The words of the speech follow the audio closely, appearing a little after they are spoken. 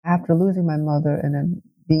after losing my mother and then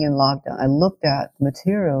being in lockdown, I looked at the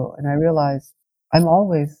material and I realized I'm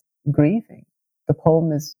always grieving. The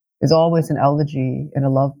poem is always an elegy and a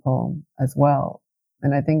love poem as well.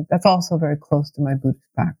 And I think that's also very close to my Buddhist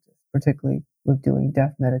practice, particularly with doing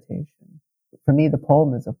death meditation. For me, the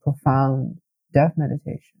poem is a profound death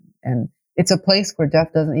meditation. And it's a place where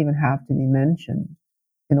death doesn't even have to be mentioned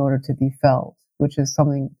in order to be felt, which is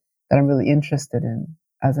something that I'm really interested in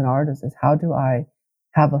as an artist, is how do I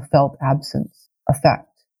have a felt absence effect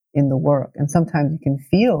in the work? And sometimes you can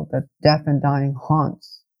feel that death and dying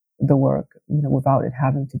haunts the work, without it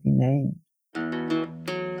having to be named.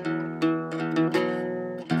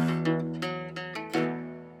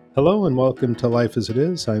 Hello and welcome to Life as It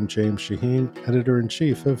Is. I'm James Shaheen,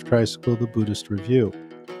 Editor-in-Chief of Tricycle the Buddhist Review.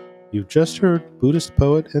 You've just heard Buddhist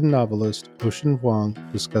poet and novelist Ocean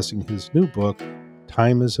Vuong discussing his new book,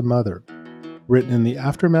 Time as a Mother. Written in the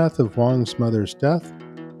aftermath of Vuong's mother's death,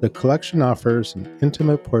 the collection offers an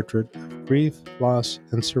intimate portrait of grief, loss,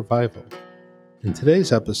 and survival. In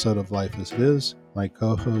today's episode of Life as It Is, my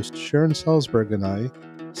co-host Sharon Salzberg and I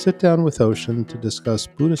sit down with Ocean to discuss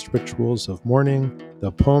Buddhist rituals of mourning,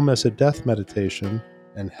 the poem as a death meditation,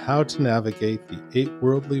 and how to navigate the 8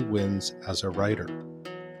 worldly winds as a writer.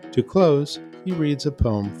 To close, he reads a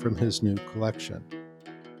poem from his new collection.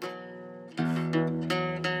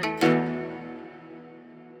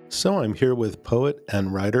 So I'm here with poet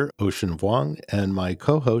and writer Ocean Vuong and my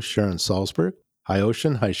co-host Sharon Salzberg. Hi,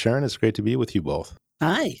 Ocean. Hi, Sharon. It's great to be with you both.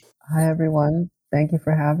 Hi. Hi, everyone. Thank you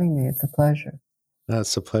for having me. It's a pleasure.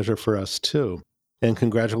 That's a pleasure for us, too. And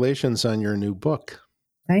congratulations on your new book.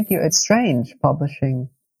 Thank you. It's strange publishing,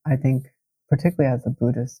 I think, particularly as a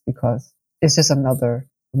Buddhist, because it's just another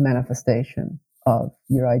manifestation of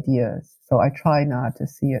your ideas. So I try not to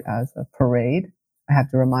see it as a parade. I have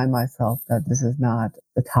to remind myself that this is not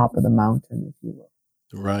the top of the mountain, if you will.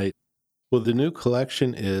 Right. Well, the new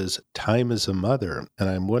collection is Time as a Mother, and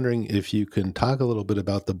I'm wondering if you can talk a little bit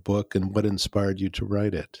about the book and what inspired you to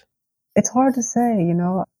write it. It's hard to say,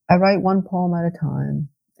 I write one poem at a time,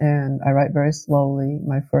 and I write very slowly.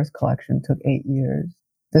 My first collection took 8 years.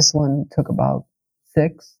 This one took about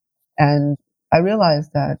 6. And I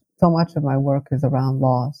realized that so much of my work is around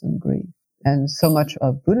loss and grief. And so much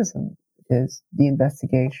of Buddhism is the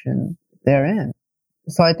investigation therein.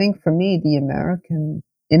 So I think for me, the American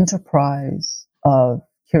enterprise of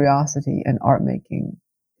curiosity and art making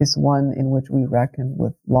is one in which we reckon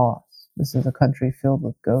with loss. This is a country filled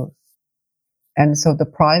with ghosts. And so the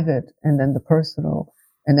private and then the personal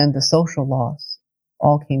and then the social loss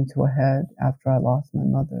all came to a head after I lost my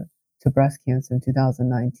mother to breast cancer in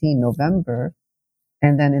 2019, November.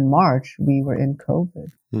 And then in March, we were in COVID.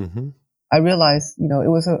 Mm-hmm. I realized, it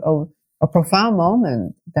was a profound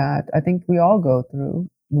moment that I think we all go through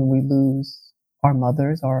when we lose our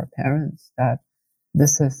mothers or our parents, that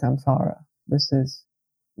this is samsara. This is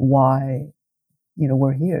why,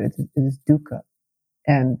 we're here. It is dukkha.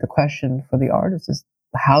 And the question for the artist is,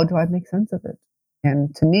 how do I make sense of it?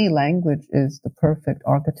 And to me, language is the perfect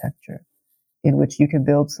architecture in which you can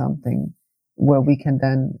build something where we can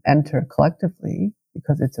then enter collectively,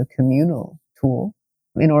 because it's a communal tool,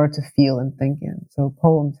 in order to feel and think in. So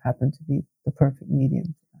poems happen to be the perfect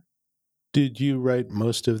medium for that. Did you write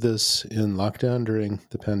most of this in lockdown during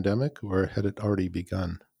the pandemic, or had it already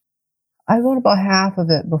begun? I wrote about half of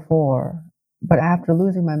it before, but after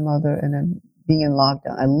losing my mother and then being in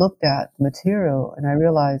lockdown, I looked at the material and I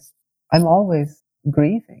realized I'm always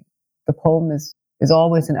grieving. The poem is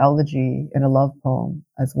always an elegy and a love poem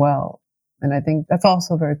as well. And I think that's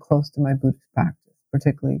also very close to my Buddhist practice,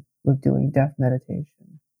 particularly with doing death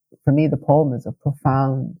meditation. For me, the poem is a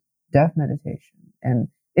profound death meditation. And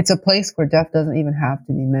it's a place where death doesn't even have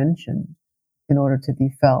to be mentioned in order to be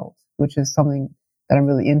felt, which is something that I'm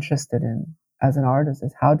really interested in as an artist,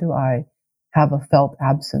 is how do I have a felt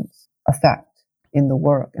absence effect in the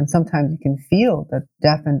work? And sometimes you can feel that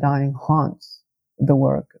death and dying haunts the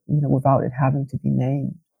work, without it having to be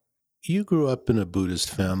named. You grew up in a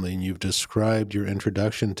Buddhist family, and you've described your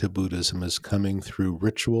introduction to Buddhism as coming through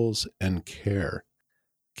rituals and care.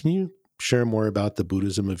 Can you share more about the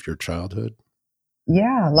Buddhism of your childhood?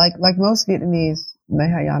 Yeah, like most Vietnamese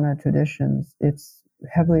Mahayana traditions, it's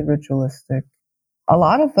heavily ritualistic. A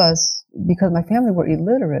lot of us, because my family were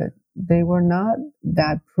illiterate, they were not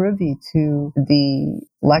that privy to the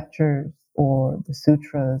lectures or the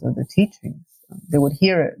sutras or the teachings. They would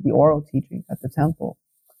hear the oral teachings at the temple,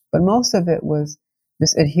 but most of it was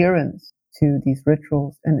this adherence to these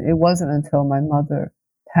rituals. And it wasn't until my mother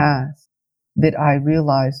passed that I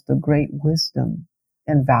realized the great wisdom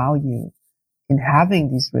and value in having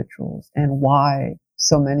these rituals and why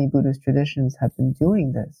so many Buddhist traditions have been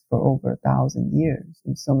doing this for over 1,000 years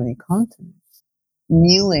in so many continents,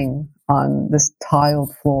 kneeling on this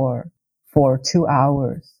tiled floor for 2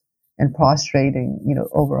 hours and prostrating,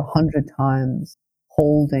 over 100 times,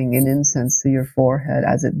 holding an incense to your forehead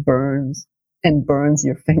as it burns and burns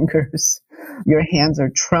your fingers. Your hands are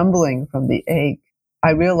trembling from the ache.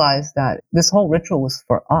 I realized that this whole ritual was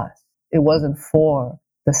for us. It wasn't for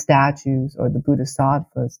the statues or the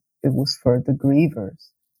bodhisattvas. It was for the grievers,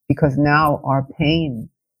 because now our pain,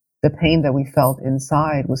 the pain that we felt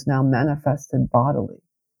inside, was now manifested bodily.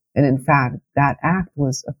 And in fact, that act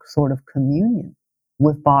was a sort of communion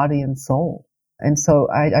with body and soul. And so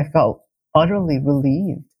I felt utterly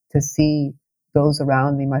relieved to see those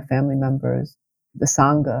around me, my family members, the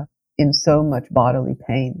Sangha, in so much bodily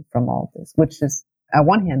pain from all this, which is, on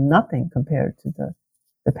one hand, nothing compared to the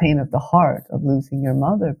pain of the heart of losing your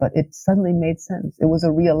mother, but it suddenly made sense. It was a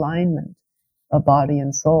realignment of body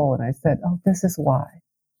and soul. And I said, oh, this is why.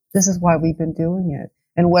 This is why we've been doing it.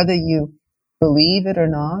 And whether you believe it or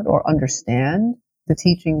not, or understand the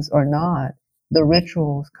teachings or not, the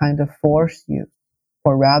rituals kind of force you,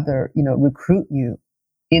 or rather, recruit you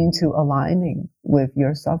into aligning with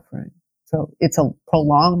your suffering. So it's a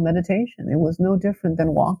prolonged meditation. It was no different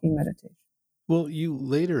than walking meditation. Well, you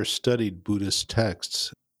later studied Buddhist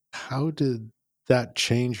texts. How did that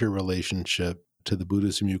change your relationship to the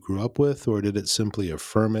Buddhism you grew up with, or did it simply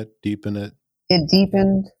affirm it, deepen it? It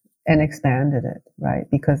deepened and expanded it, right?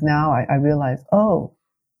 Because now I realize, oh,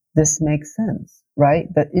 this makes sense, right?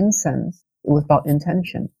 The incense, it was about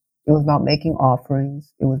intention. It was about making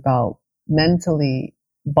offerings. It was about mentally,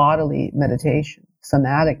 bodily meditation,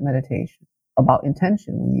 somatic meditation, about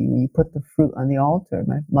intention. When you put the fruit on the altar,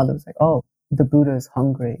 my mother was like, oh, the Buddha is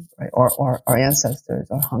hungry, right? Or our ancestors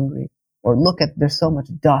are hungry. Or look at, there's so much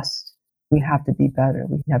dust. We have to be better.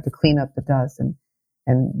 We have to clean up the dust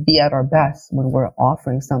and be at our best when we're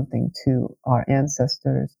offering something to our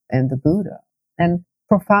ancestors and the Buddha. And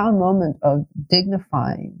profound moment of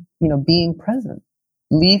dignifying, being present,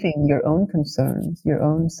 leaving your own concerns, your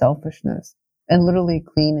own selfishness, and literally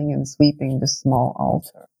cleaning and sweeping this small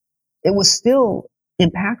altar. It was still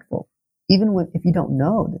impactful, even if you don't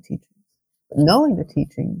know the teachings. But knowing the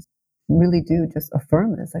teachings really do just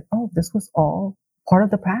affirm it. It's like, oh, this was all part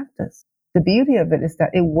of the practice. The beauty of it is that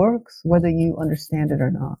it works whether you understand it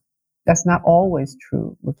or not. That's not always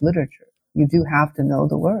true with literature. You do have to know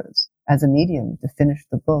the words as a medium to finish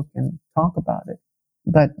the book and talk about it.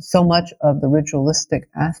 But so much of the ritualistic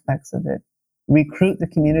aspects of it recruit the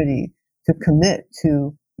community to commit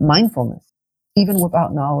to mindfulness, even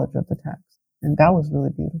without knowledge of the text. And that was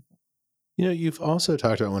really beautiful. You've also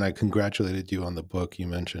talked about, when I congratulated you on the book, you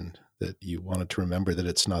mentioned that you wanted to remember that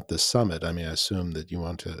it's not the summit. I mean, I assume that you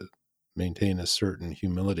want to maintain a certain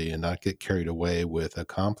humility and not get carried away with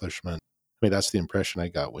accomplishment. I mean, that's the impression I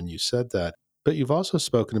got when you said that. But you've also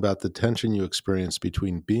spoken about the tension you experience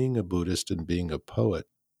between being a Buddhist and being a poet.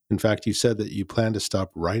 In fact, you said that you plan to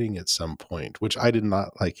stop writing at some point, which I did not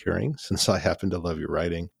like hearing since I happen to love your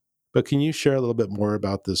writing. But can you share a little bit more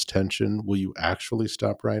about this tension? Will you actually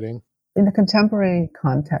stop writing? In the contemporary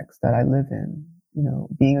context that I live in,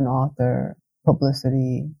 being an author,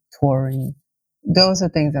 publicity, touring, those are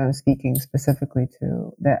things that I'm speaking specifically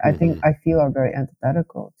to that I think I feel are very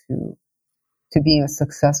antithetical to being a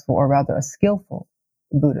successful, or rather a skillful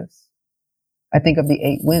Buddhist. I think of the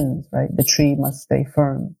 8 winds, right? The tree must stay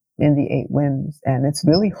firm in the 8 winds. And it's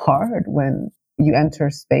really hard when you enter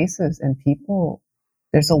spaces and people,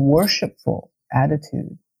 there's a worshipful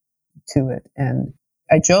attitude to it. And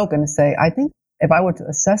I joke and say, I think if I were to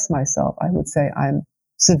assess myself, I would say I'm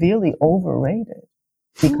severely overrated,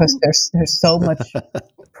 because there's so much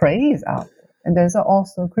praise out there, and there's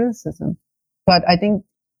also criticism. But I think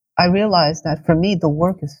I realized that for me, the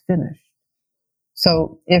work is finished.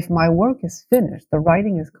 So if my work is finished, the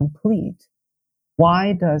writing is complete,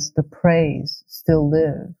 why does the praise still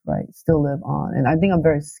live, right? Still live on? And I think I'm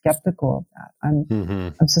very skeptical of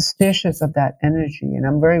that. I'm suspicious of that energy, and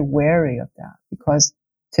I'm very wary of that, because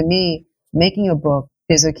to me, making a book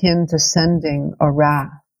is akin to sending a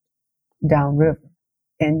raft downriver,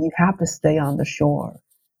 and you have to stay on the shore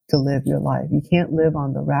to live your life. You can't live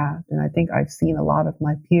on the raft. And I think I've seen a lot of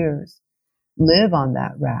my peers live on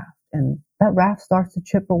that raft, and that raft starts to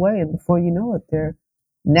chip away, and before you know it, they're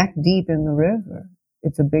neck deep in the river.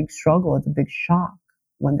 It's a big struggle. It's a big shock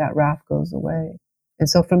when that raft goes away. And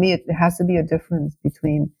so for me, it has to be a difference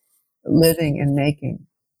between living and making.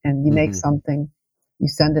 And you make something, you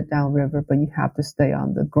send it downriver, but you have to stay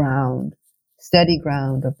on the ground, steady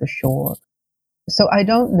ground of the shore. So I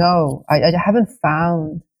don't know. I haven't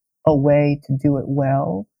found a way to do it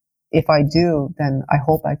well. if I do, then I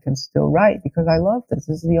hope I can still write because I love this.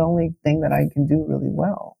 This is the only thing that I can do really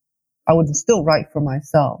well. I would still write for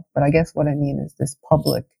myself, but I guess what I mean is this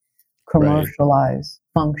public, commercialized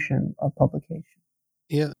function of publication.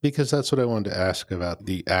 Yeah, because that's what I wanted to ask about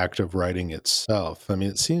the act of writing itself. I mean,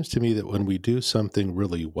 it seems to me that when we do something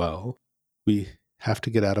really well, we have to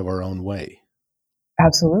get out of our own way.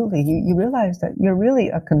 Absolutely. You realize that you're really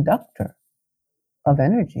a conductor of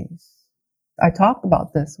energies. I talk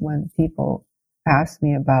about this when people ask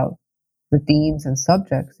me about the themes and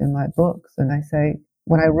subjects in my books. And I say,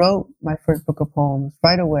 when I wrote my first book of poems,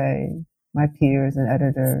 right away, my peers and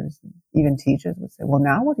editors, even teachers would say, well,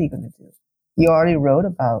 now what are you going to do? You already wrote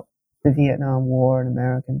about the Vietnam War and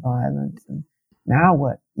American violence. And now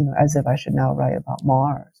what? As if I should now write about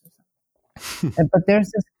Mars. But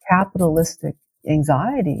there's this capitalistic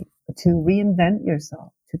anxiety to reinvent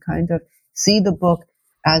yourself, to kind of see the book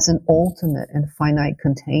as an ultimate and finite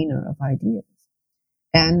container of ideas.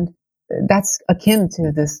 And that's akin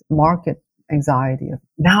to this market anxiety of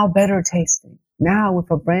now better tasting, now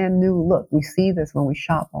with a brand new look. We see this when we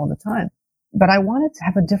shop all the time. But I wanted to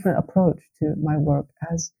have a different approach to my work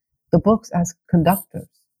as the books as conductors.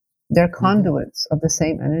 They're conduits of the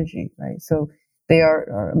same energy, right? So they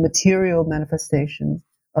are material manifestations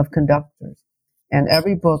of conductors. And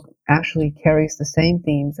every book actually carries the same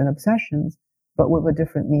themes and obsessions, but with a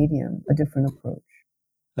different medium, a different approach.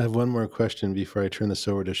 I have one more question before I turn this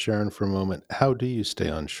over to Sharon for a moment. How do you stay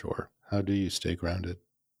on shore? How do you stay grounded?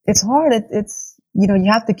 It's hard. It's you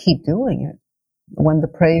have to keep doing it. When the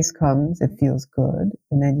praise comes, it feels good.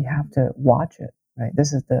 And then you have to watch it, right?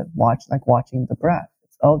 This is like watching the breath.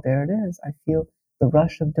 Oh, there it is. I feel the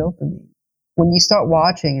rush of dopamine. When you start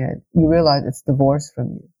watching it, you realize it's divorced from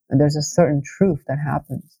you. And there's a certain truth that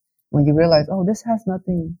happens when you realize, oh, this has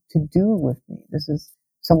nothing to do with me. This is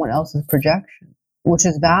someone else's projection, which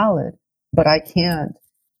is valid, but I can't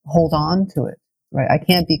hold on to it, right? I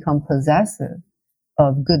can't become possessive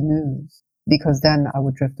of good news because then I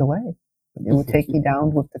would drift away. It would take me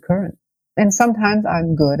down with the current. And sometimes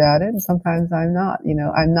I'm good at it and sometimes I'm not.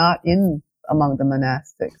 I'm not in among the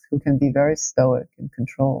monastics who can be very stoic and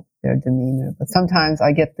control their demeanor. But sometimes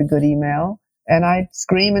I get the good email and I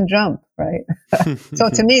scream and jump, right? So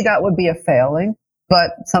to me, that would be a failing.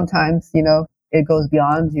 But sometimes, it goes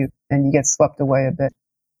beyond you and you get swept away a bit.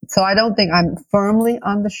 So I don't think I'm firmly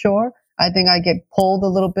on the shore. I think I get pulled a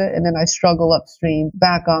little bit and then I struggle upstream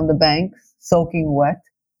back on the banks, soaking wet.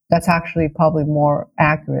 That's actually probably more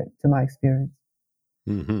accurate to my experience.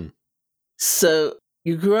 Mm-hmm. So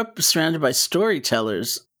you grew up surrounded by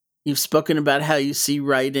storytellers. You've spoken about how you see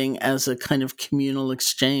writing as a kind of communal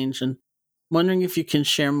exchange, and wondering if you can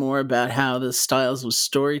share more about how the styles of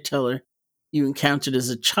storyteller you encountered as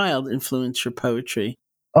a child influenced your poetry.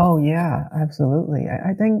 Oh, yeah, absolutely.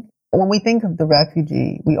 I think when we think of the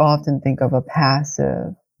refugee, we often think of a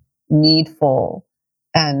passive, needful,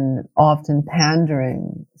 and often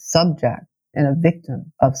pandering subject and a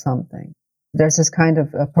victim of something. There's this kind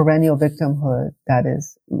of a perennial victimhood that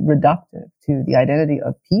is reductive to the identity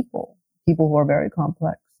of people who are very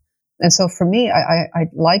complex. And so for me, I'd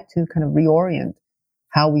like to kind of reorient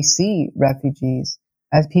how we see refugees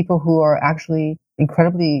as people who are actually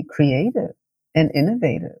incredibly creative and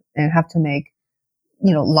innovative and have to make,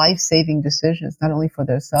 life-saving decisions, not only for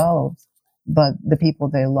themselves, but the people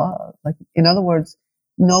they love. Like, in other words,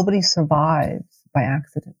 nobody survives by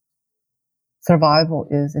accident. Survival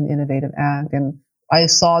is an innovative act. And I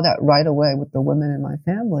saw that right away with the women in my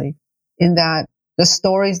family, in that the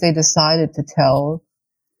stories they decided to tell,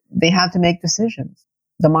 they had to make decisions.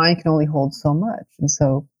 The mind can only hold so much. And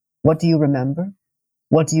so what do you remember?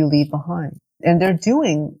 What do you leave behind? And they're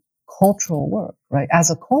doing cultural work, right?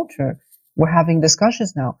 As a culture, we're having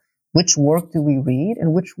discussions now. Which work do we read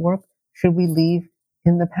and which work should we leave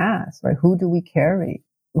in the past, right? Who do we carry?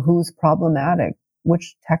 Who's problematic?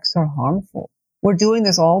 Which texts are harmful? We're doing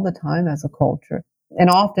this all the time as a culture. And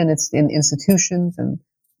often it's in institutions and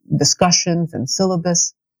discussions and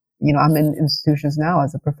syllabus. I'm in institutions now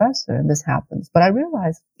as a professor and this happens. But I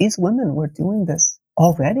realized these women were doing this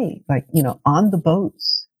already, like, on the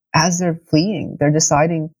boats as they're fleeing. They're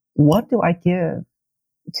deciding, what do I give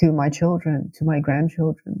to my children, to my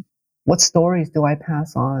grandchildren? What stories do I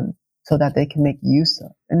pass on so that they can make use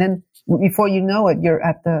of? And then before you know it, you're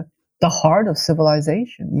at the heart of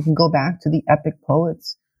civilization. You can go back to the epic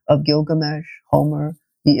poets of Gilgamesh, Homer,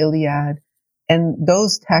 the Iliad. And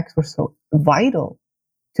those texts were so vital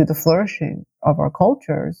to the flourishing of our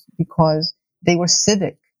cultures because they were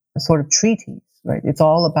civic sort of treaties, right? It's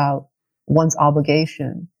all about one's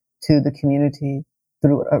obligation to the community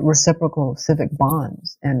through reciprocal civic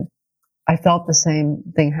bonds. And I felt the same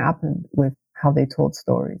thing happened with how they told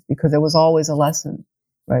stories, because there was always a lesson,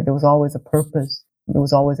 right? There was always a purpose. There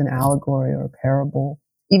was always an allegory or a parable.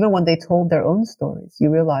 Even when they told their own stories, you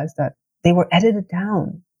realize that they were edited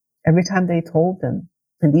down every time they told them.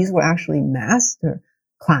 And these were actually master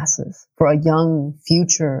classes for a young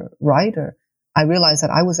future writer. I realized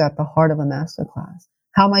that I was at the heart of a master class.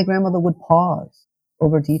 How my grandmother would pause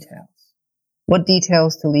over details. What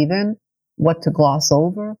details to leave in, what to gloss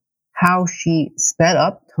over, how she sped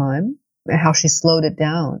up time, and how she slowed it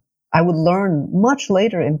down. I would learn much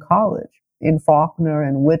later in college, in Faulkner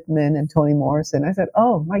and Whitman and Toni Morrison. I said,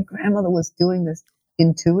 oh, my grandmother was doing this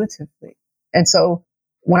intuitively. And so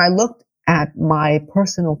when I looked at my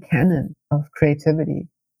personal canon of creativity,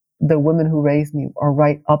 the women who raised me are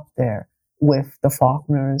right up there with the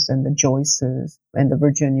Faulkners and the Joyces and the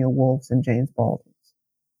Virginia Woolfs and James Baldwins.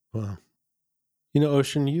 Wow. You know,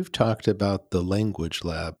 Ocean, you've talked about the language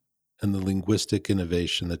lab and the linguistic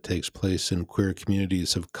innovation that takes place in queer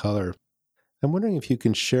communities of color. I'm wondering if you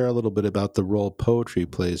can share a little bit about the role poetry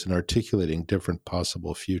plays in articulating different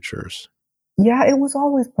possible futures. Yeah, it was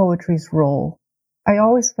always poetry's role. I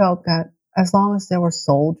always felt that as long as there were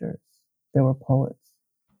soldiers, there were poets.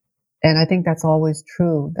 And I think that's always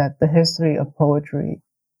true, that the history of poetry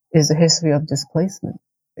is the history of displacement.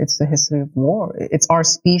 It's the history of war. It's our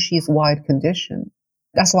species-wide condition.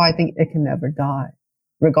 That's why I think it can never die,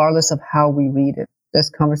 regardless of how we read it. There's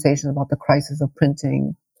conversations about the crisis of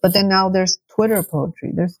printing, but then now there's Twitter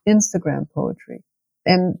poetry, there's Instagram poetry.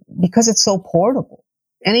 And because it's so portable,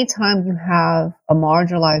 anytime you have a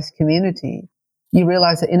marginalized community, you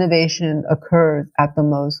realize that innovation occurs at the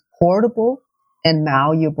most portable and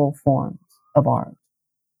malleable forms of art.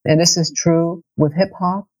 And this is true with hip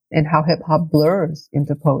hop and how hip hop blurs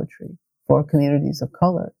into poetry for communities of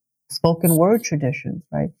color. Spoken word traditions,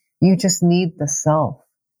 right? You just need the self,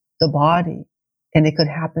 the body, and it could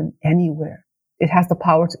happen anywhere. It has the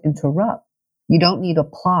power to interrupt. You don't need a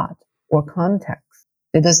plot or context.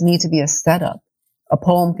 There doesn't need to be a setup. A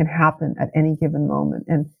poem can happen at any given moment.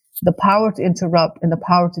 And the power to interrupt and the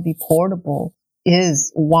power to be portable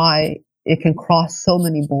is why it can cross so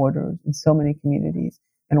many borders in so many communities,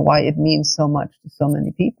 and why it means so much to so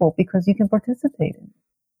many people, because you can participate in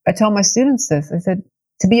it. I tell my students this. I said,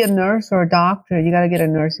 to be a nurse or a doctor, you got to get a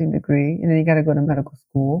nursing degree, and then you got to go to medical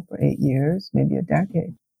school for 8 years, maybe a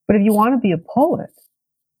decade. But if you want to be a poet,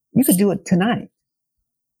 you could do it tonight.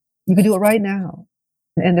 You could do it right now.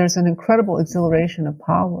 And there's an incredible exhilaration of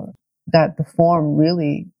power that the form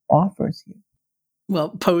really offers you. Well,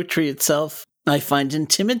 poetry itself, I find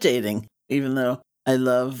intimidating, even though I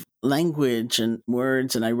love language and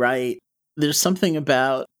words and I write. There's something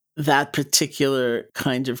about that particular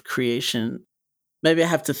kind of creation. Maybe I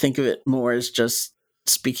have to think of it more as just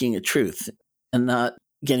speaking a truth and not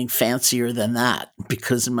getting fancier than that,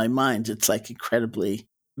 because in my mind, it's like incredibly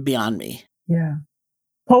beyond me. Yeah.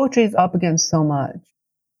 Poetry is up against so much.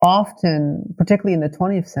 Often, particularly in the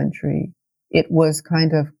 20th century, it was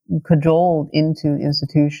kind of cajoled into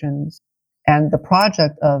institutions. And the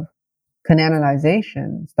project of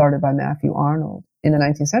canonization, started by Matthew Arnold in the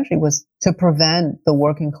 19th century, was to prevent the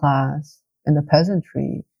working class and the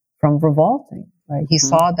peasantry from revolting. Right? He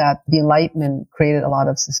saw that the Enlightenment created a lot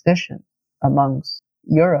of suspicion amongst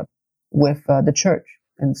Europe with the church.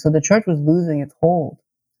 And so the church was losing its hold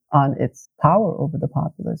on its power over the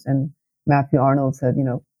populace. And Matthew Arnold said, you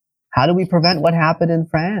know, how do we prevent what happened in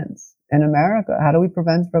France and America? How do we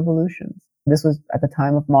prevent revolutions? This was at the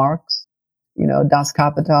time of Marx, you know, Das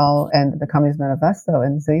Kapital and the Communist Manifesto.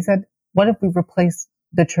 And so he said, what if we replace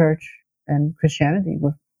the church and Christianity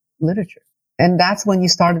with literature? And that's when you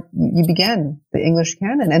began the English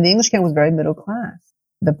canon. And the English canon was very middle class.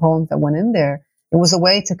 The poems that went in there, it was a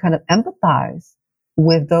way to kind of empathize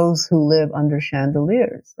with those who live under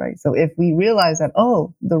chandeliers, right? So if we realize that,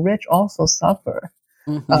 oh, the rich also suffer.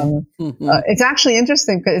 It's actually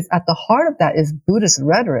interesting because at the heart of that is Buddhist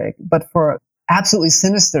rhetoric, but for absolutely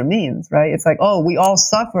sinister means, right? It's like, oh, we all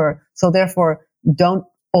suffer, so therefore don't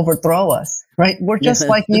overthrow us, right? We're just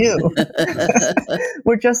like you.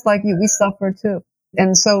 We're just like you. We suffer too.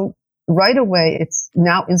 And so right away, it's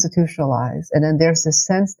now institutionalized. And then there's this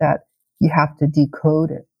sense that you have to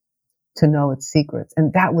decode it to know its secrets.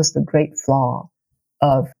 And that was the great flaw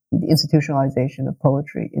of the institutionalization of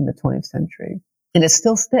poetry in the 20th century. And it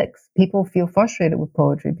still sticks. People feel frustrated with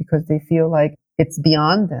poetry because they feel like it's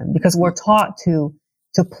beyond them, because we're taught to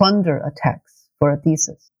plunder a text for a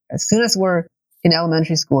thesis. As soon as we're in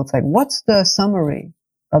elementary school, it's like, what's the summary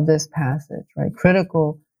of this passage, right?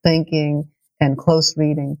 Critical thinking and close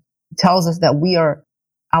reading tells us that we are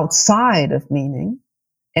outside of meaning,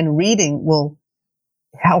 and reading will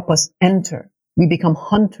help us enter. We become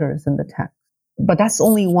hunters in the text. But that's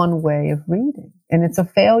only one way of reading. And it's a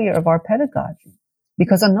failure of our pedagogy.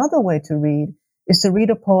 Because another way to read is to read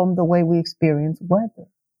a poem the way we experience weather.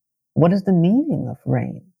 What is the meaning of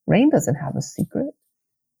rain? Rain doesn't have a secret.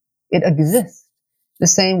 It exists. The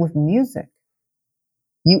same with music.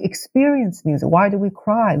 You experience music. Why do we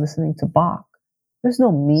cry listening to Bach? There's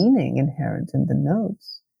no meaning inherent in the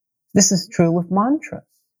notes. This is true with mantras.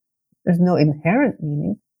 There's no inherent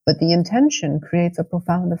meaning, but the intention creates a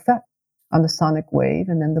profound effect on the sonic wave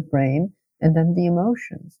and then the brain and then the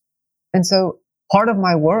emotions. And so part of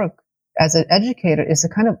my work as an educator is to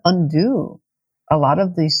kind of undo a lot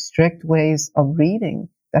of these strict ways of reading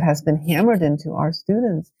that has been hammered into our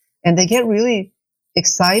students. And they get really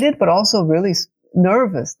excited, but also really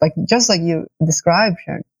nervous, like just like you described,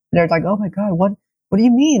 Sharon. They're like, oh my God, what do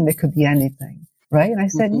you mean it could be anything? Right? And I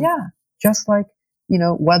said, yeah, just like,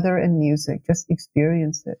 weather and music, just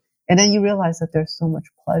experience it. And then you realize that there's so much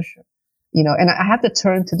pleasure, and I have to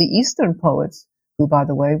turn to the Eastern poets who, by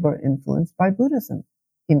the way, were influenced by Buddhism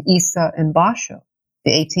in Issa and Basho,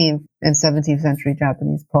 the 18th and 17th century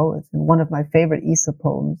Japanese poets. And one of my favorite Issa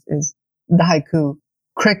poems is the haiku,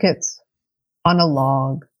 crickets on a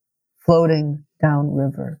log, floating down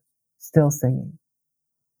river, still singing.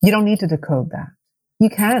 You don't need to decode that. You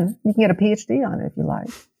can get a PhD on it if you like.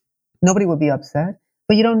 Nobody would be upset,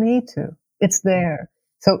 but you don't need to. It's there.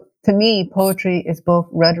 So to me, poetry is both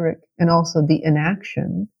rhetoric and also the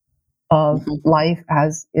inaction of life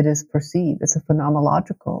as it is perceived. It's a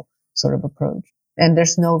phenomenological sort of approach. And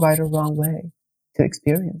there's no right or wrong way to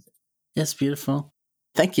experience it. Yes, beautiful.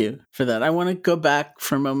 Thank you for that. I want to go back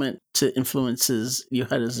for a moment to influences you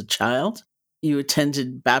had as a child. You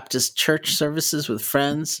attended Baptist church services with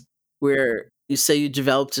friends where you say you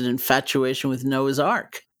developed an infatuation with Noah's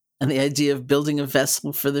Ark and the idea of building a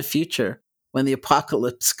vessel for the future when the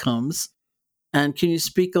apocalypse comes. And can you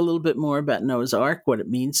speak a little bit more about Noah's Ark, what it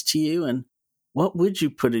means to you, and what would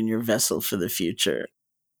you put in your vessel for the future?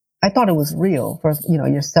 I thought it was real. First,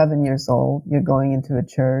 you're 7 years old, you're going into a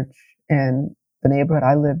church, and the neighborhood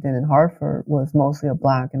I lived in Hartford was mostly a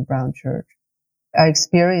black and brown church. I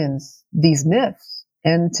experienced these myths,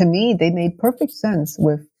 and to me, they made perfect sense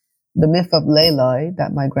with the myth of Lelai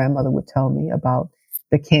that my grandmother would tell me about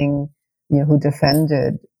the king, who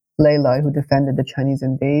defended Lelai, who defended the Chinese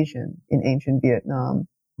invasion in ancient Vietnam,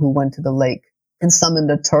 who went to the lake and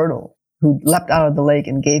summoned a turtle, who leapt out of the lake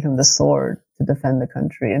and gave him the sword to defend the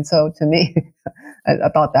country. And so to me, I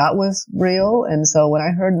thought that was real. And so when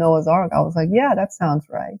I heard Noah's Ark, I was like, yeah, that sounds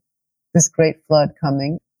right. This great flood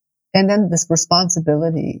coming. And then this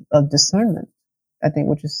responsibility of discernment, I think,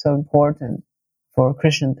 which is so important for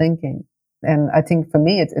Christian thinking. And I think for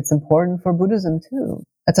me, it's important for Buddhism too.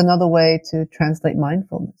 That's another way to translate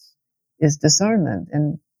mindfulness, is discernment.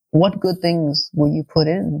 And what good things will you put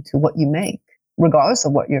into what you make, regardless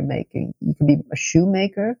of what you're making? You can be a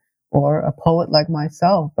shoemaker or a poet like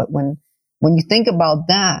myself. But when you think about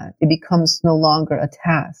that, it becomes no longer a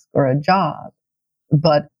task or a job,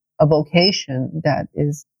 but a vocation that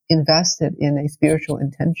is invested in a spiritual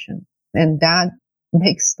intention. And that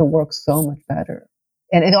makes the work so much better.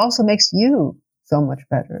 And it also makes you so much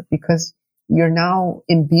better because you're now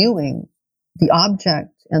imbuing the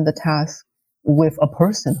object and the task with a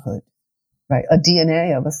personhood, right? A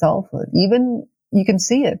DNA of a selfhood. Even you can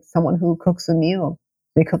see it. Someone who cooks a meal,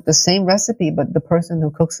 they cook the same recipe, but the person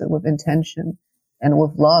who cooks it with intention and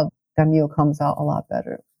with love, that meal comes out a lot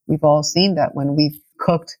better. We've all seen that when we've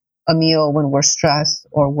cooked a meal when we're stressed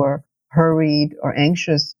or we're hurried or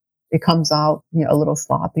anxious, it comes out, a little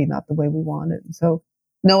sloppy, not the way we want it. And so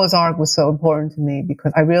Noah's Ark was so important to me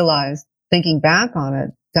because I realized, thinking back on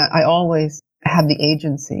it, that I always have the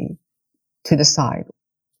agency to decide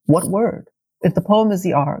what word. If the poem is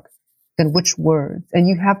the ark, then which words? And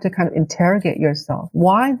you have to kind of interrogate yourself.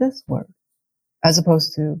 Why this word as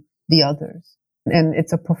opposed to the others? And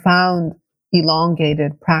it's a profound,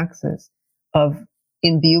 elongated praxis of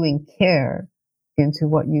imbuing care into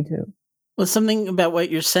what you do. Well, something about what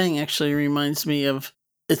you're saying actually reminds me of,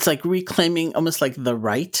 it's like reclaiming almost like the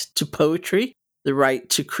right to poetry. The right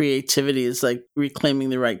to creativity is like reclaiming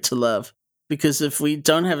the right to love. Because if we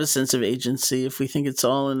don't have a sense of agency, if we think it's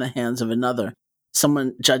all in the hands of another,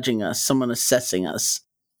 someone judging us, someone assessing us,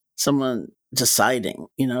 someone deciding,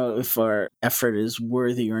 if our effort is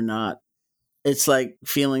worthy or not, it's like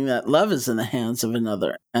feeling that love is in the hands of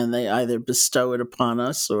another and they either bestow it upon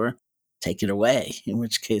us or take it away, in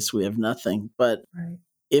which case we have nothing. But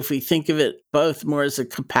if we think of it both more as a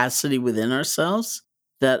capacity within ourselves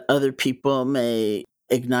that other people may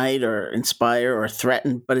ignite or inspire or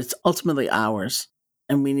threaten, but it's ultimately ours.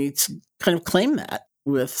 And we need to kind of claim that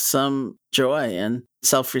with some joy and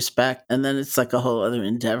self-respect, and then it's like a whole other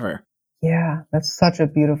endeavor. Yeah, that's such a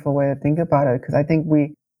beautiful way to think about it, because I think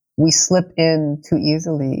we slip in too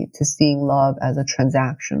easily to seeing love as a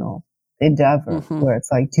transactional endeavor Hmm. where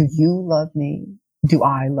it's like, do you love me? Do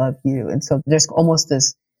I love you? And so there's almost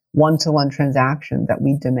this one-to-one transaction that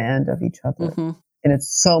we demand of each other. Hmm. And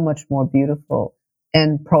it's so much more beautiful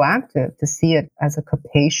and proactive to see it as a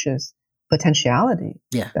capacious potentiality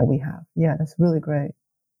Yeah. that we have. Yeah, that's really great.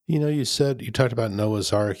 You talked about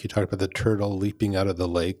Noah's Ark, you talked about the turtle leaping out of the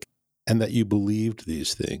lake, and that you believed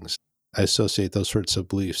these things. I associate those sorts of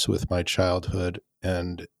beliefs with my childhood,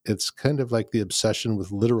 and it's kind of like the obsession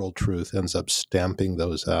with literal truth ends up stamping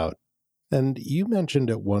those out. And you mentioned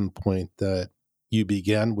at one point that you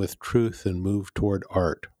began with truth and moved toward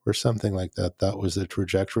art or something like that. That was the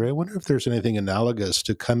trajectory. I wonder if there's anything analogous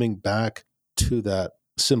to coming back to that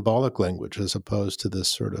symbolic language as opposed to this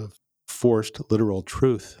sort of forced literal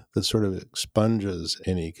truth that sort of expunges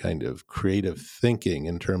any kind of creative thinking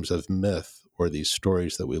in terms of myth or these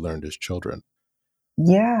stories that we learned as children.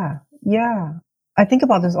 Yeah, yeah. I think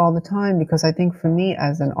about this all the time because I think for me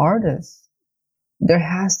as an artist, there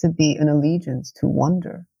has to be an allegiance to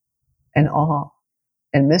wonder and awe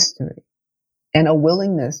and mystery and a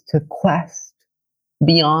willingness to quest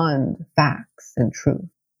beyond facts and truth.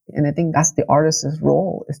 And I think that's the artist's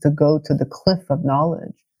role, is to go to the cliff of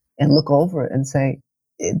knowledge and look over it and say,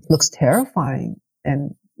 it looks terrifying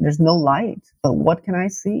and there's no light, but what can I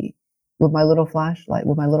see with my little flashlight,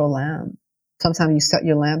 with my little lamp? Sometimes you set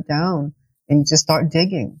your lamp down and you just start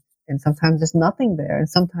digging, and sometimes there's nothing there. And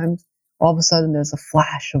sometimes all of a sudden there's a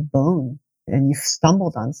flash of bone and you've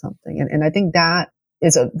stumbled on something. And I think that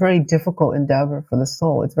is a very difficult endeavor for the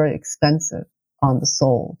soul. It's very expensive on the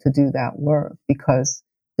soul to do that work because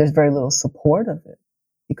there's very little support of it,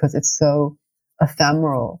 because it's so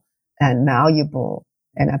ephemeral and malleable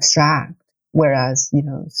and abstract. Whereas,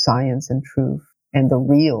 science and truth and the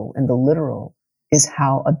real and the literal is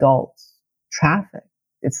how adults traffic.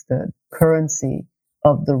 It's the currency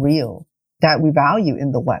of the real that we value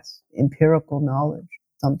in the West, empirical knowledge,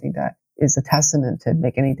 something that is a testament to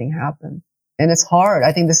make anything happen. And it's hard.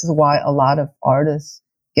 I think this is why a lot of artists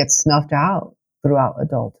get snuffed out throughout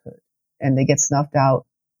adulthood. And they get snuffed out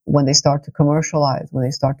when they start to commercialize, when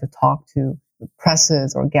they start to talk to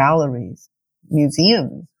presses or galleries,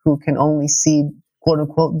 museums, who can only see, quote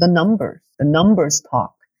unquote, the numbers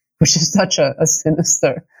talk, which is such a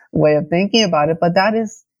sinister way of thinking about it. But that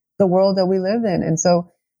is the world that we live in. And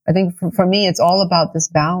so I think for me, it's all about this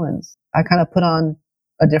balance. I kind of put on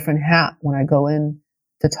a different hat when I go in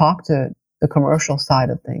to talk to the commercial side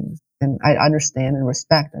of things. And I understand and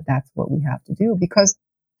respect that that's what we have to do, because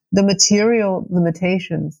the material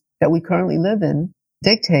limitations that we currently live in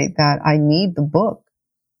dictate that I need the book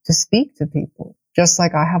to speak to people, just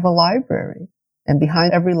like I have a library. And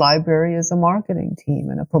behind every library is a marketing team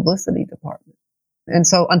and a publicity department. And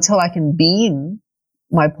so until I can beam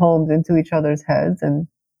my poems into each other's heads and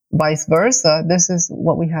vice versa, this is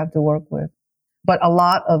what we have to work with. But a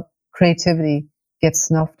lot of creativity gets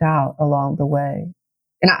snuffed out along the way.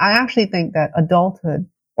 And I actually think that adulthood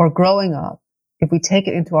or growing up, if we take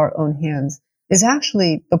it into our own hands, is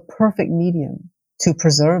actually the perfect medium to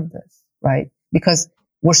preserve this, right? Because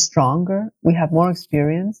we're stronger, we have more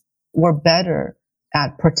experience, we're better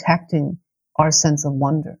at protecting our sense of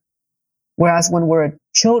wonder. Whereas when we're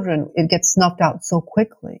children, it gets snuffed out so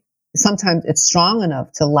quickly. Sometimes it's strong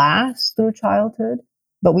enough to last through childhood,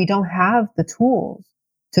 but we don't have the tools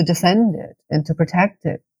to defend it and to protect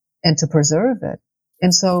it and to preserve it.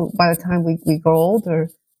 And so by the time we grow older,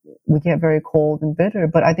 we get very cold and bitter.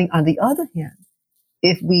 But I think on the other hand,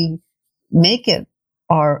 if we make it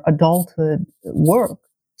our adulthood work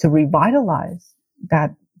to revitalize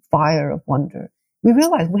that fire of wonder, we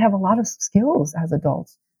realize we have a lot of skills as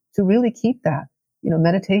adults to really keep that,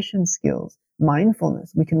 meditation skills,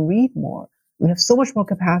 mindfulness. We can read more. We have so much more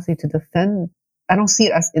capacity to defend. I don't see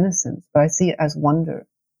it as innocence, but I see it as wonder.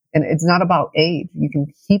 And it's not about age. You can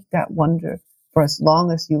keep that wonder for as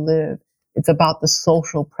long as you live. It's about the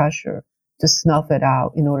social pressure to snuff it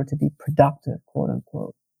out in order to be productive, quote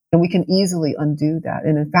unquote. And we can easily undo that.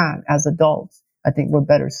 And in fact, as adults, I think we're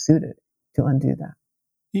better suited to undo that.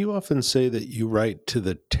 You often say that you write to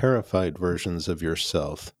the terrified versions of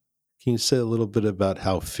yourself. Can you say a little bit about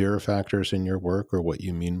how fear factors in your work or what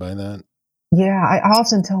you mean by that? Yeah, I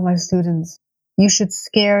often tell my students, you should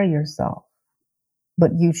scare yourself,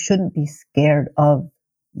 but you shouldn't be scared of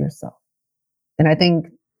yourself. And I think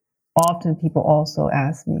often people also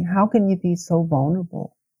ask me, how can you be so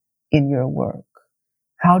vulnerable in your work?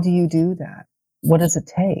 How do you do that? What does it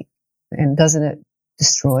take? And doesn't it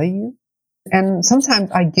destroy you? And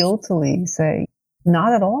sometimes I guiltily say,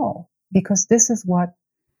 not at all, because this is what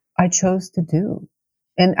I chose to do.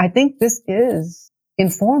 And I think this is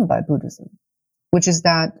informed by Buddhism, which is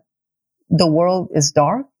that the world is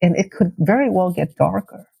dark and it could very well get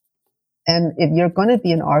darker. And if you're going to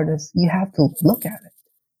be an artist, you have to look at it.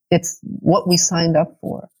 It's what we signed up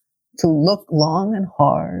for, to look long and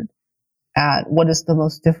hard at what is the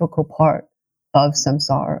most difficult part of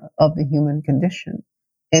samsara, of the human condition,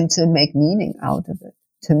 and to make meaning out of it,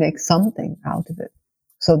 to make something out of it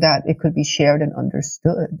so that it could be shared and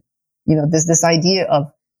understood. You know, this idea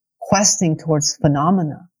of questing towards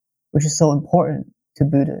phenomena, which is so important to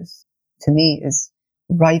Buddhists, to me is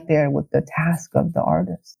right there with the task of the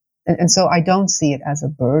artist. And so I don't see it as a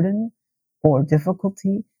burden or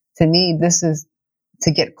difficulty. To me, this is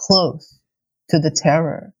to get close to the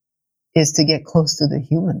terror, is to get close to the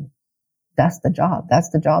human. That's the job. That's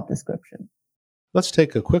the job description. Let's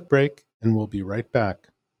take a quick break and we'll be right back.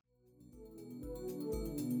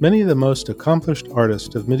 Many of the most accomplished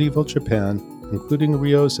artists of medieval Japan, including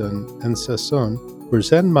Ryozen and Sesson, were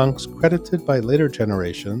Zen monks credited by later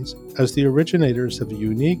generations as the originators of a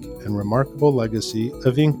unique and remarkable legacy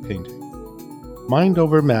of ink painting. Mind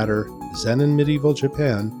Over Matter, Zen in Medieval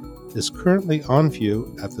Japan, is currently on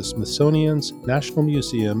view at the Smithsonian's National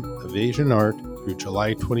Museum of Asian Art through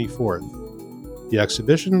July 24th. The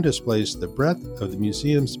exhibition displays the breadth of the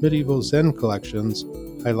museum's medieval Zen collections,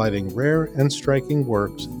 highlighting rare and striking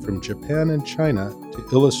works from Japan and China to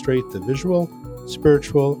illustrate the visual,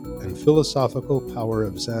 spiritual, and philosophical power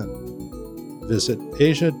of Zen. Visit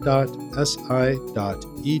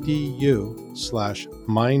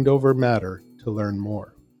asia.si.edu/mindovermatter to learn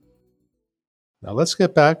more. Now let's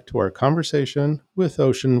get back to our conversation with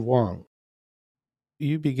Ocean Vuong.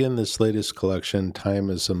 You begin this latest collection, Time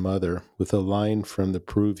as a Mother, with a line from the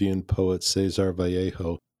Peruvian poet Cesar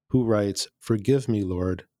Vallejo, who writes, "Forgive me,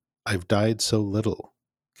 Lord, I've died so little."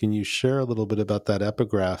 Can you share a little bit about that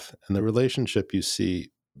epigraph and the relationship you see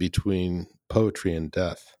between poetry and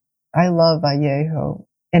death? I love Vallejo.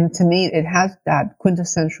 And to me, it has that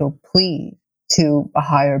quintessential plea to a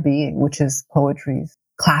higher being, which is poetry's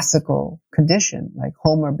classical condition. Like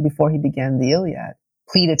Homer, before he began the Iliad,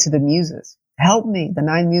 pleaded to the muses, help me, the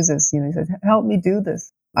 9 muses, he says, help me do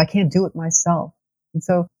this. I can't do it myself. And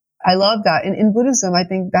so I love that. In Buddhism, I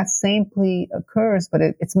think that same plea occurs, but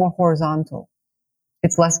it's more horizontal.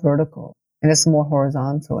 It's less vertical and it's more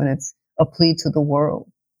horizontal, and it's a plea to the world.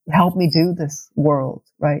 Help me do this world,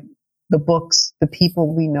 right? The books, the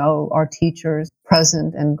people we know, our teachers,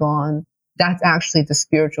 present and gone. That's actually the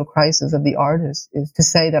spiritual crisis of the artist, is to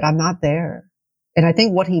say that I'm not there. And I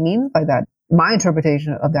think what he means by that, my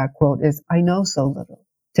interpretation of that quote is, I know so little.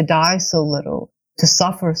 To die so little, to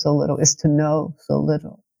suffer so little is to know so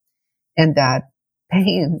little. And that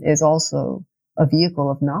pain is also a vehicle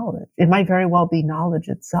of knowledge. It might very well be knowledge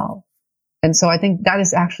itself. And so I think that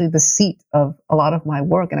is actually the seat of a lot of my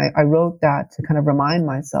work. And I wrote that to kind of remind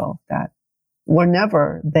myself that we're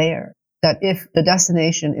never there. That if the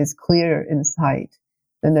destination is clear in sight,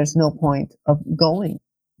 then there's no point of going,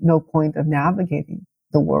 no point of navigating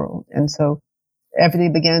the world. And so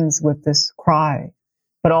everything begins with this cry,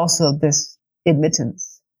 but also this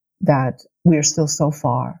admittance that we are still so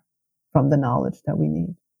far from the knowledge that we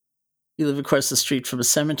need. You live across the street from a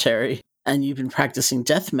cemetery, and you've been practicing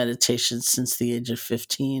death meditation since the age of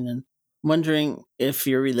 15. And wondering if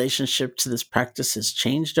your relationship to this practice has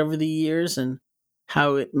changed over the years and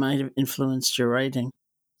how it might have influenced your writing.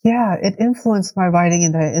 Yeah, it influenced my writing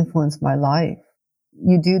and it influenced my life.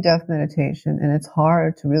 You do death meditation, and it's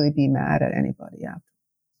hard to really be mad at anybody after,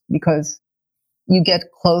 because you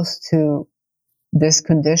get close to this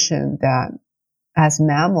condition that as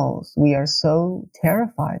mammals, we are so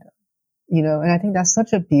terrified of, and I think that's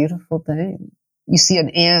such a beautiful thing. You see an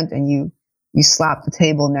ant and you slap the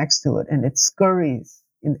table next to it and it scurries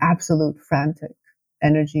in absolute frantic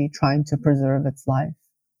energy trying to preserve its life.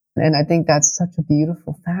 And I think that's such a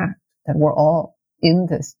beautiful fact, that we're all in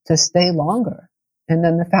this to stay longer. And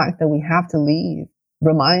then the fact that we have to leave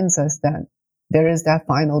reminds us that there is that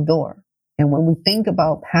final door. And when we think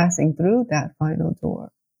about passing through that final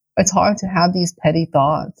door, it's hard to have these petty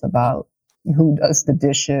thoughts about who does the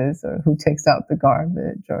dishes or who takes out the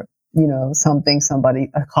garbage or, something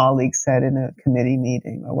a colleague said in a committee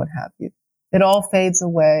meeting or what have you. It all fades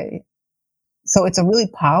away. So it's a really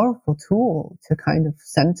powerful tool to kind of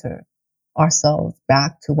center ourselves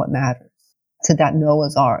back to what matters, to that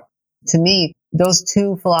Noah's Ark. To me, those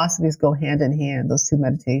two philosophies go hand in hand, those two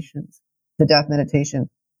meditations. The death meditation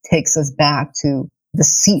takes us back to the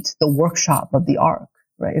seat, the workshop of the ark,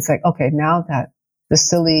 right? It's like, okay, now that the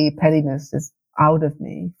silly pettiness is out of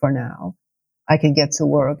me for now, I can get to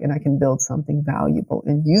work and I can build something valuable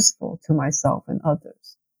and useful to myself and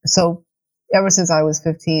others. So ever since I was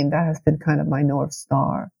 15, that has been kind of my North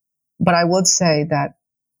Star. But I would say that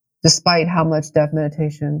despite how much death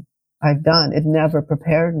meditation I've done, it never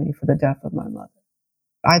prepared me for the death of my mother.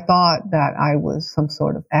 I thought that I was some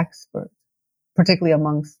sort of expert, particularly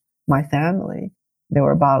amongst my family. There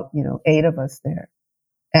were about, 8 of us there.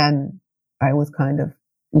 And I was kind of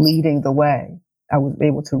leading the way. I was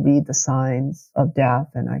able to read the signs of death,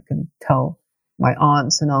 and I could tell my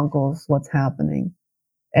aunts and uncles what's happening.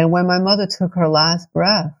 And when my mother took her last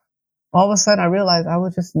breath, all of a sudden I realized I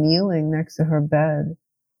was just kneeling next to her bed,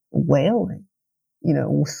 wailing,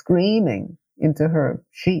 screaming into her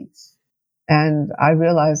sheets. And I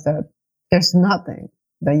realized that there's nothing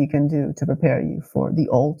that you can do to prepare you for the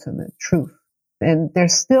ultimate truth. And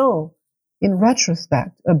there's still, in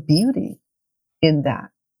retrospect, a beauty in that,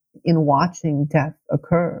 in watching death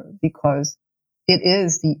occur, because it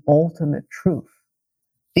is the ultimate truth.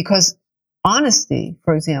 Because honesty,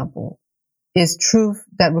 for example, is truth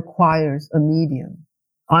that requires a medium.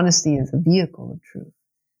 Honesty is a vehicle of truth,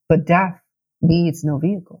 but death needs no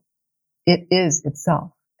vehicle. It is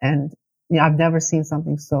itself. And I've never seen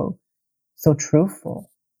something so truthful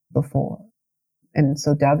before, and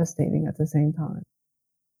so devastating at the same time.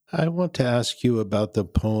 I want to ask you about the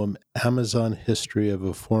poem Amazon History of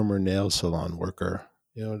a Former Nail Salon Worker.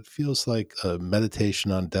 It feels like a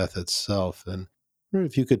meditation on death itself. And I wonder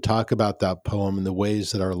if you could talk about that poem and the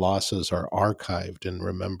ways that our losses are archived and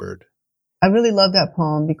remembered. I really love that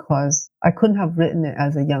poem because I couldn't have written it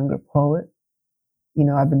as a younger poet.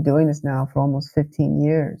 I've been doing this now for almost 15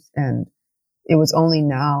 years, and it was only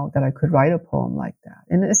now that I could write a poem like that.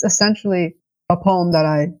 And it's essentially a poem that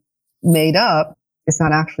I made up. It's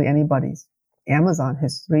not actually anybody's Amazon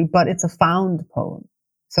history, but it's a found poem.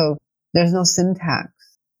 So there's no syntax.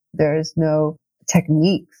 There is no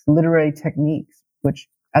techniques, literary techniques, which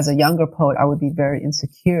as a younger poet, I would be very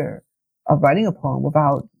insecure of writing a poem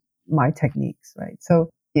without my techniques, right? So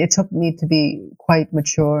it took me to be quite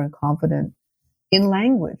mature and confident in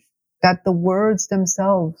language, that the words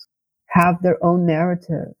themselves have their own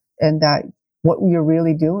narrative, and that what we are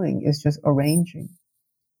really doing is just arranging,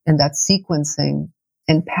 and that sequencing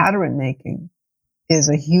and pattern making is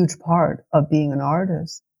a huge part of being an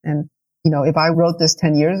artist. And, if I wrote this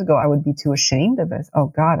 10 years ago, I would be too ashamed of it. Oh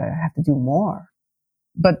God, I have to do more.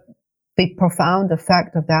 But the profound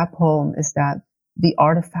effect of that poem is that the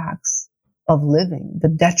artifacts of living, the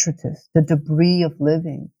detritus, the debris of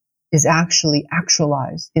living, is actually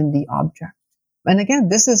actualized in the object. And again,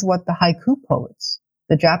 this is what the haiku poets,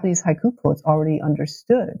 the Japanese haiku poets, already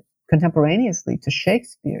understood contemporaneously to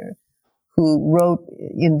Shakespeare, who wrote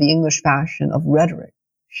in the English fashion of rhetoric.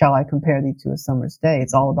 Shall I compare thee to a summer's day?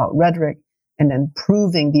 It's all about rhetoric and then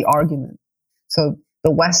proving the argument. So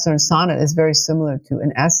the Western sonnet is very similar to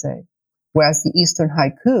an essay, whereas the Eastern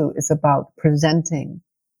haiku is about presenting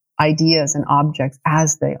ideas and objects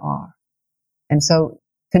as they are. And so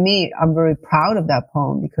to me, I'm very proud of that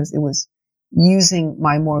poem because it was using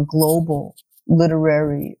my more global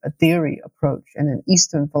literary theory approach and an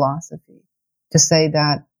Eastern philosophy to say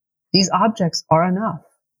that these objects are enough,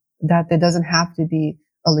 that there doesn't have to be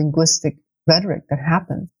a linguistic rhetoric that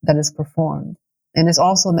happens, that is performed. And it's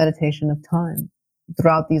also a meditation of time.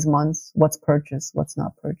 Throughout these months, what's purchased, what's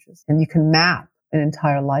not purchased. And you can map an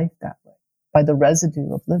entire life that way by the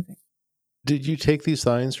residue of living. Did you take these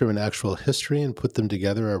lines from an actual history and put them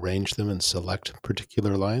together, arrange them, and select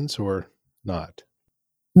particular lines, or not?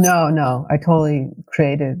 No. I totally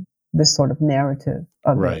created this sort of narrative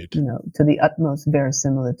of right. it, to the utmost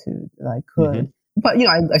verisimilitude that I could. Mm-hmm. But,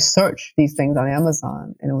 I searched these things on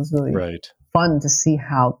Amazon, and it was really fun to see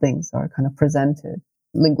how things are kind of presented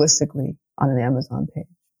linguistically on an Amazon page.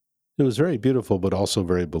 It was very beautiful, but also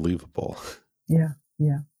very believable. Yeah.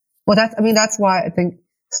 Well, that's why I think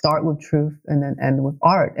start with truth and then end with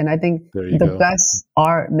art. And I think the best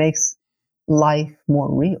art makes life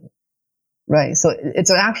more real, right? So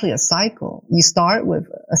it's actually a cycle. You start with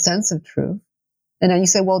a sense of truth, and then you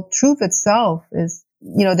say, well, truth itself is,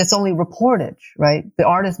 that's only reportage, right? The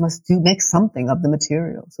artist must make something of the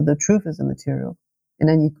material. So the truth is the material. And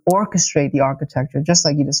then you orchestrate the architecture, just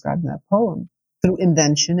like you described in that poem, through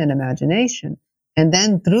invention and imagination. And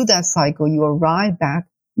then through that cycle, you arrive back,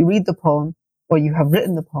 you read the poem, or you have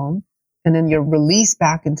written the poem, and then you're released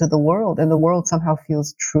back into the world, and the world somehow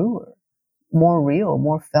feels truer, more real,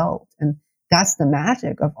 more felt. And that's the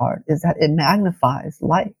magic of art, is that it magnifies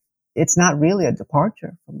life. It's not really a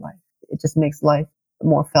departure from life. It just makes life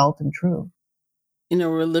more felt and true.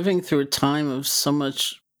 We're living through a time of so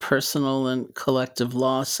much personal and collective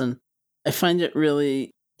loss, and I find it really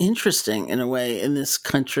interesting in a way in this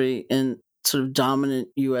country, in sort of dominant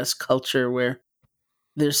US culture, where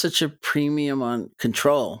there's such a premium on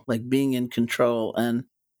control, like being in control, and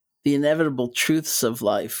the inevitable truths of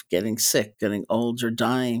life, getting sick, getting old, or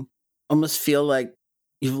dying, almost feel like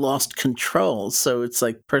you've lost control. So it's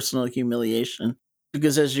like personal humiliation.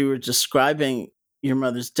 Because as you were describing your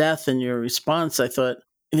mother's death and your response, I thought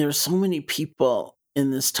there are so many people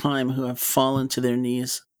in this time who have fallen to their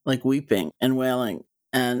knees, like weeping and wailing.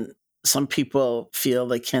 And some people feel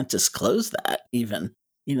they can't disclose that, even,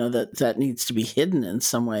 that needs to be hidden in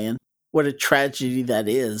some way. And what a tragedy that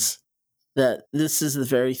is, that this is the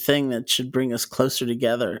very thing that should bring us closer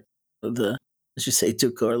together. The, as you say,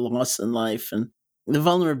 dukkha or loss in life, and the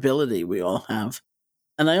vulnerability we all have.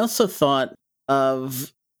 And I also thought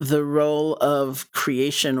of the role of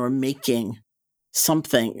creation or making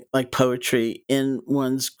something like poetry in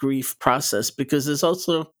one's grief process, because there's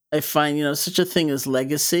also, I find, such a thing as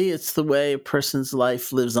legacy. It's the way a person's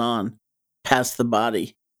life lives on past the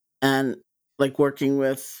body. And like working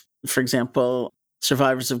with, for example,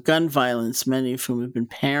 survivors of gun violence, many of whom have been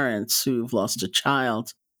parents who've lost a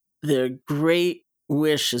child, their great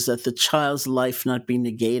wish is that the child's life not be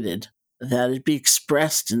negated, that it be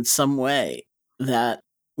expressed in some way, that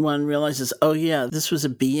one realizes, oh, yeah, this was a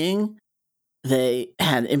being. They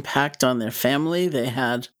had impact on their family. They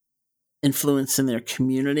had influence in their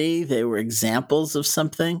community. They were examples of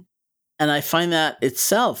something. And I find that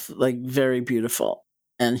itself like very beautiful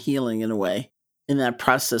and healing in a way in that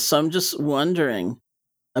process. So I'm just wondering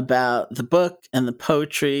about the book and the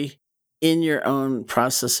poetry in your own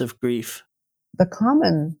process of grief. The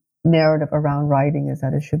common narrative around writing is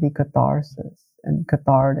that it should be catharsis and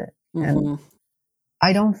cathartic. And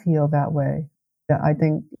I don't feel that way. I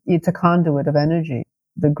think it's a conduit of energy.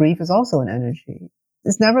 The grief is also an energy.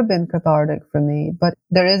 It's never been cathartic for me, but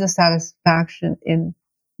there is a satisfaction in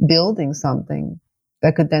building something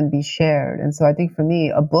that could then be shared. And so I think for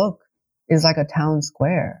me, a book is like a town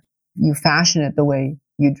square. You fashion it the way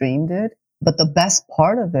you dreamed it, but the best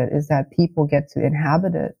part of it is that people get to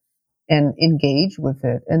inhabit it and engage with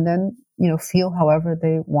it, and then, feel however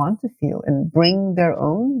they want to feel and bring their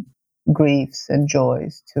own griefs and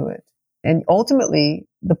joys to it. And ultimately,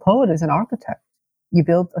 the poet is an architect. You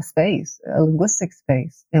build a space, a linguistic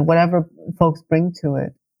space, and whatever folks bring to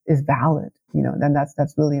it is valid, then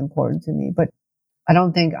that's really important to me. But I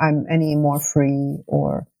don't think I'm any more free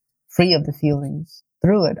or free of the feelings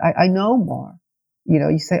through it. I know more.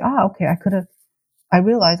 You say, okay, I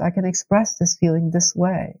realize I can express this feeling this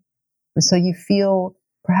way. And so you feel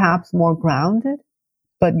perhaps more grounded,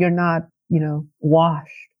 but you're not,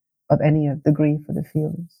 washed of any of the grief or the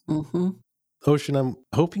feelings. Mm-hmm. Ocean, I'm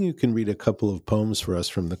hoping you can read a couple of poems for us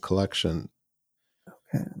from the collection.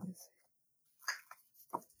 Okay, let me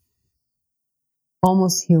see.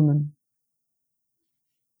 Almost Human.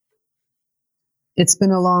 It's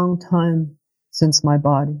been a long time since my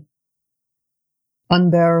body.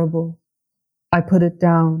 Unbearable, I put it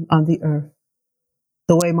down on the earth,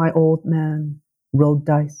 the way my old man rolled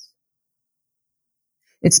dice.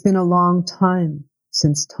 It's been a long time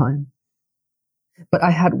since time, but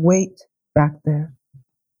I had weight back there,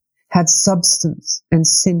 had substance and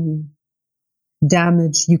sinew,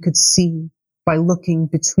 damage you could see by looking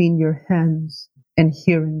between your hands and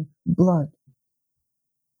hearing blood.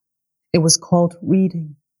 It was called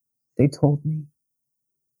reading, they told me.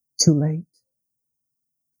 Too late.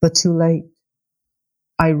 But too late.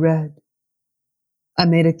 I read. I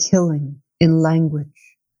made a killing in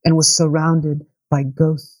language and was surrounded by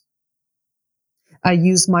ghosts. I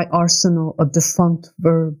used my arsenal of defunct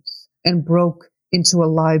verbs and broke into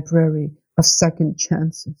a library of second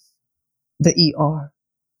chances, the ER,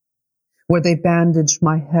 where they bandaged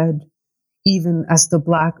my head even as the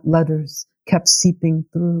black letters kept seeping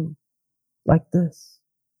through, like this.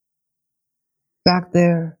 Back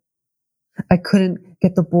there, I couldn't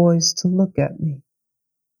get the boys to look at me,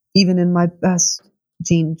 even in my best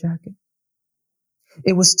jean jacket.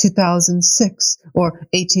 It was 2006 or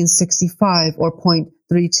 1865 or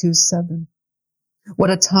 .327. What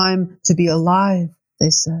a time to be alive, they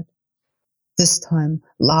said. This time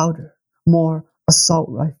louder, more assault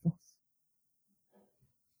rifles.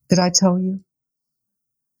 Did I tell you?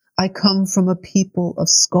 I come from a people of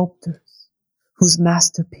sculptors whose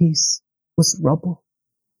masterpiece was rubble.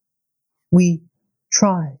 We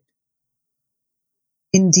tried.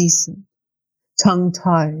 Indecent,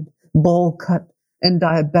 tongue-tied, bowl-cut, and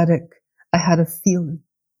diabetic, I had a feeling.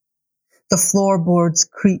 The floorboards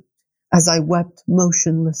creaked as I wept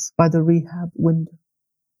motionless by the rehab window.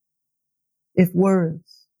 If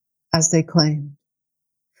words, as they claimed,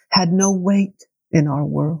 had no weight in our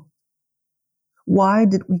world, Why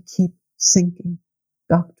did we keep sinking,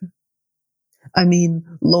 Doctor? I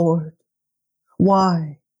mean, Lord,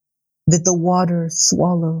 why did the water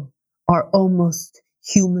swallow our almost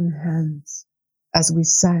human hands as we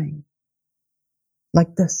sang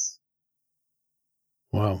like this?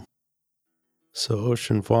 Wow. So,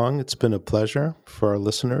 Ocean Vuong, it's been a pleasure. For our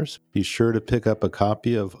listeners, be sure to pick up a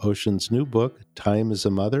copy of Ocean's new book, Time is a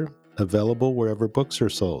Mother, available wherever books are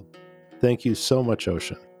sold. Thank you so much,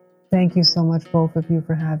 Ocean. Thank you so much, both of you,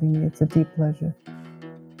 for having me. It's a deep pleasure.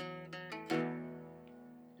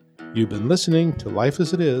 You've been listening to Life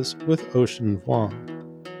as It Is with Ocean Vuong.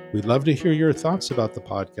 We'd love to hear your thoughts about the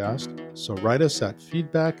podcast, so write us at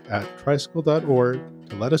feedback@tricycle.org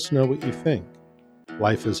to let us know what you think.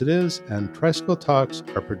 Life as It Is and Tricycle Talks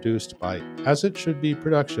are produced by As It Should Be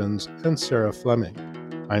Productions and Sarah Fleming.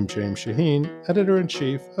 I'm James Shaheen,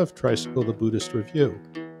 Editor-in-Chief of Tricycle the Buddhist Review.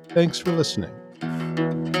 Thanks for listening.